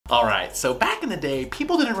All right, so back in the day,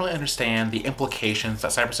 people didn't really understand the implications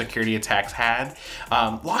that cybersecurity attacks had.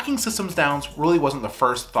 Locking systems down really wasn't the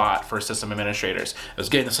first thought for system administrators. It was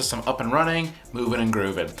getting the system up and running, moving and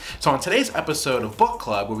grooving. So on today's episode of Book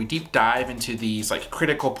Club, where we deep dive into these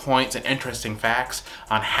critical points and interesting facts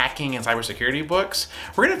on hacking and cybersecurity books,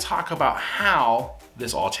 we're gonna talk about how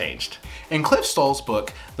this all changed. In Cliff Stoll's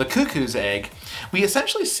book, The Cuckoo's Egg, we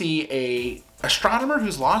essentially see a astronomer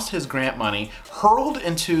who's lost his grant money hurled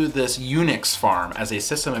into this Unix farm as a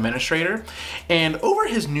system administrator, and over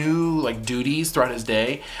his new duties throughout his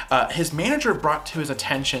day, his manager brought to his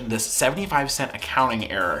attention this 75-cent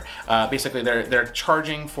accounting error. Basically, they're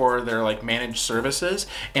charging for their managed services,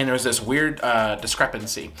 and there's this weird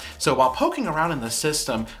discrepancy. So while poking around in the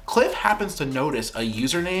system, Cliff happens to notice a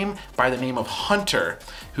username by the name of Hunter,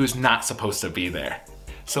 who's not supposed to be there.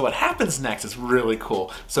 So what happens next is really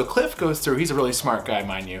cool. So Cliff goes through, he's a really smart guy,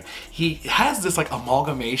 mind you. He has this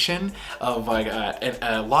amalgamation of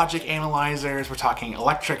logic analyzers, we're talking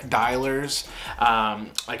electric dialers,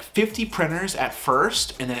 50 printers at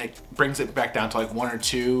first, and then it brings it back down to one or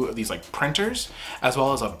two of these printers, as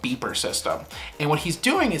well as a beeper system. And what he's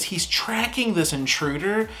doing is he's tracking this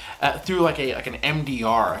intruder through an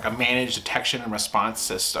MDR, a managed detection and response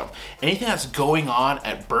system. Anything that's going on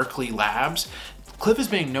at Berkeley Labs, Cliff is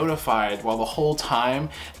being notified while the whole time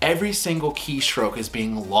every single keystroke is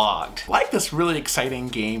being logged. Like this really exciting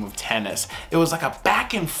game of tennis, it was like a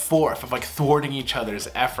back and forth of thwarting each other's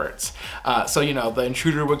efforts. So the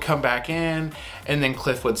intruder would come back in and then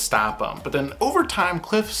Cliff would stop him. But then over time,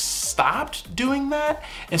 Cliff stopped doing that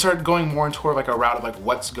and started going more toward a route of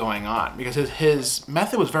what's going on, because his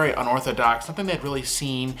method was very unorthodox, something they'd really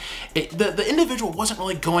seen. The individual wasn't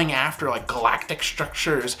really going after galactic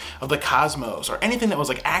structures of the cosmos or anything that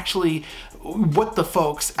was actually what the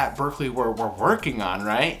folks at Berkeley were working on,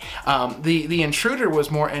 right? The intruder was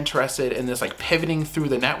more interested in this pivoting through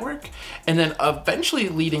the network, and then eventually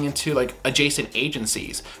leading into adjacent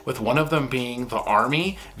agencies, with one of them being the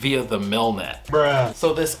Army via the Milnet. Bruh.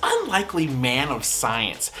 So this unlikely man of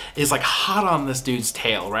science is hot on this dude's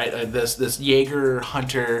tail, right? This Jaeger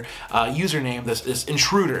Hunter username, this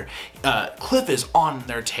intruder. Cliff is on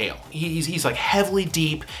their tail. He's heavily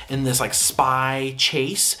deep in this spy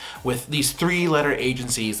chase with these three-letter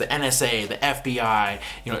agencies, the NSA, the FBI,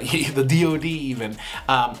 the DOD even.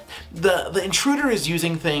 The intruder is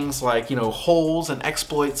using things holes and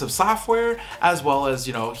exploits of software, as well as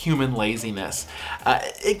human laziness.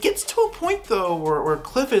 It gets to a point though where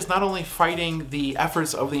Cliff is not only fighting the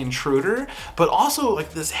efforts of the intruder, but also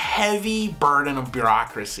this heavy burden of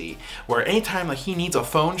bureaucracy, where anytime he needs a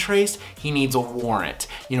phone traced, he needs a warrant.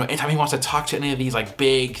 Anytime he wants to talk to any of these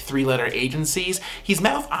big three-letter agencies, he's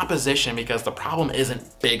met with opposition because the problem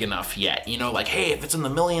isn't big enough yet. Hey, if it's in the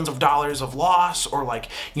millions of dollars of loss or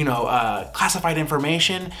classified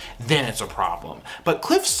information, then it's a problem. But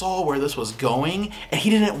Cliff saw where this was going, and he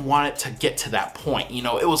didn't want it to get to that point.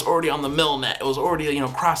 It was already on the Milnet. It was already,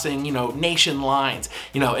 crossing, nation lines,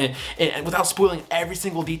 and without spoiling every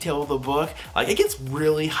single detail of the book, it gets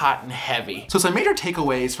really hot and heavy. So some major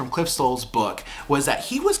takeaways from Cliff Stoll's book was that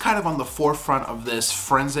he was kind of on the forefront of this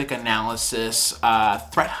forensic analysis,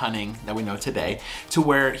 threat hunting that we know today, to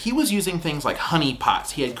where he was using things like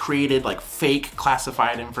honeypots. He had created fake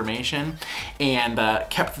classified information and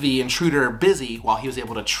kept the intruder busy while he was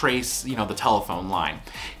able to trace, the telephone line.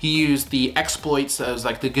 He used the exploits as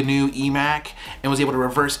the GNU emac and was able to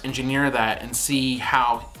reverse engineer that and see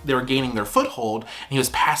how they were gaining their foothold, and he was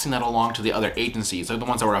passing that along to the other agencies, the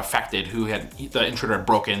ones that were affected, who the intruder had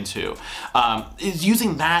broke into. Is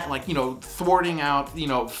using that, thwarting out,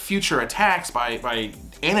 future attacks by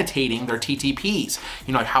annotating their TTPs,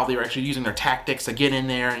 how they were actually using their tactics to get in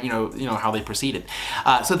there, and how they proceeded.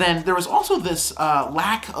 So then there was also this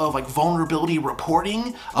lack of vulnerability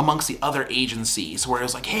reporting amongst the other agencies, where it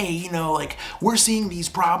was hey, we're seeing these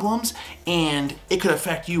problems and it could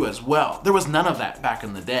affect you as well. There was none of that back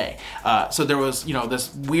in the day. So there was,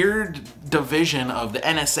 this weird division of the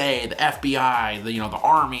NSA, the FBI, the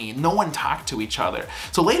Army. No one talked to each other.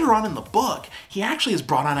 So later on in the book, he actually is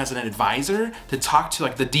brought on as an advisor to talk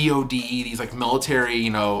to the DOD, these military,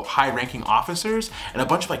 high-ranking officers, and a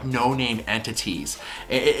bunch of no-name entities.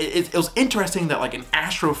 It was interesting that an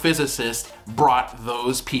astrophysicist brought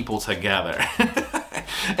those people together.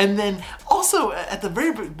 And then also at the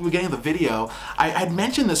very beginning of the video, I had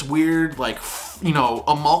mentioned this weird you know,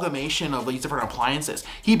 amalgamation of these different appliances.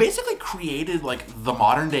 He basically created like the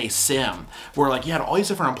modern day sim where like you had all these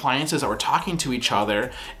different appliances that were talking to each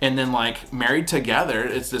other and then like married together.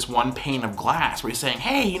 It's this one pane of glass where he's saying,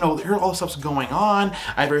 hey, you know, here all this stuff's going on.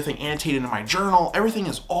 I have everything annotated in my journal. Everything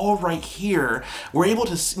is all right here. We're able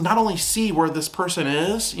to not only see where this person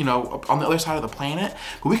is, you know, on the other side of the planet,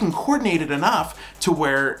 but we can coordinate it enough to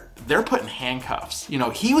where they're put in handcuffs. You know,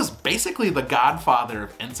 he was basically the godfather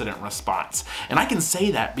of incident response. And I can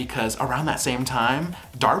say that because around that same time,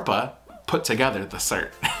 DARPA put together the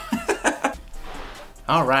CERT.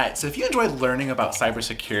 All right, so if you enjoyed learning about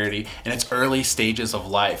cybersecurity in its early stages of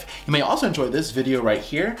life, you may also enjoy this video right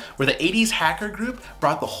here where the 80s hacker group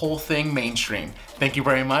brought the whole thing mainstream. Thank you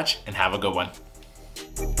very much and have a good one.